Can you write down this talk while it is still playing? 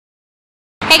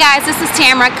Hey guys, this is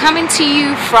Tamara coming to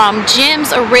you from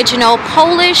Jim's Original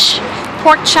Polish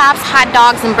Pork Chops, Hot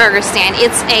Dogs, and Burger Stand.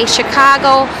 It's a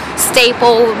Chicago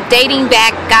staple dating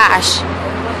back, gosh,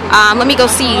 let me go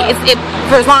see it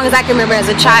for as long as I can remember as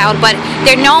a child, but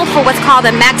they're known for what's called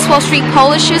the Maxwell Street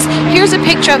Polishes. Here's a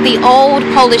picture of the old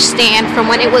Polish stand from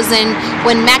when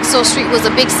Maxwell Street was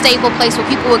a big staple place where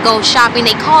people would go shopping.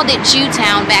 They called it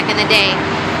Jewtown back in the day.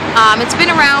 It's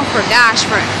been around for, gosh,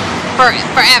 forever.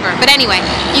 But anyway,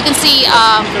 you can see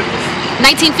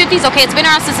 1950s. Okay, it's been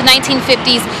around since the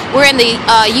 1950s. We're in the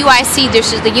UIC,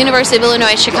 this is the University of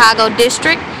Illinois Chicago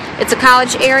district. It's a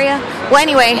college area. Well,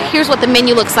 anyway, here's what the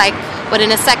menu looks like. But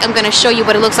in a sec, I'm going to show you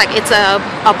what it looks like. It's a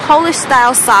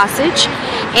Polish-style sausage,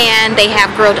 and they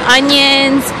have grilled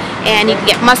onions, and you can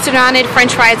get mustard on it,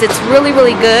 French fries. It's really,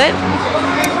 really good.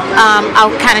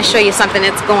 I'll kind of show you something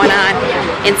that's going on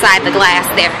inside the glass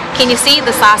there. Can you see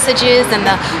the sausages and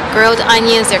the grilled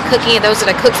onions? They're cooking. Those are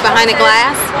the cooks behind the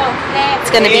glass.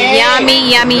 It's going to be yummy,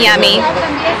 yummy, yummy.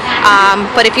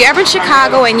 But if you're ever in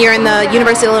Chicago and you're in the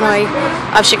University of Illinois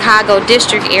of Chicago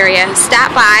district area,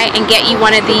 stop by and get you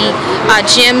one of the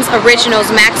Jim's Originals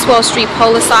Maxwell Street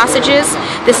Polish sausages.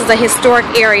 This is a historic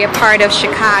area part of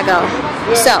Chicago.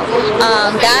 So,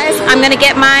 guys, I'm going to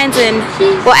get mine, and,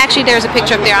 well, actually there's a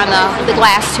picture up there on the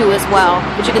glass too as well,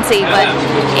 which you can see, but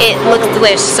it looks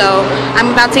delicious. So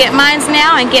I'm about to get mine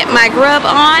now and get my grub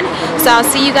on. So I'll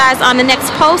see you guys on the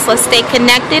next post. Let's stay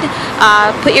connected.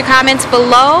 Put your comments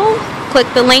below. Click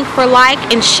the link for like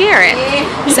and share it.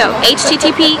 So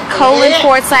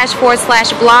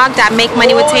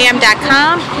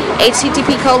http://blog.makemoneywithtam.com,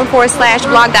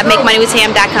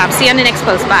 http://blog.makemoneywithtam.com. See you on the next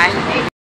post. Bye.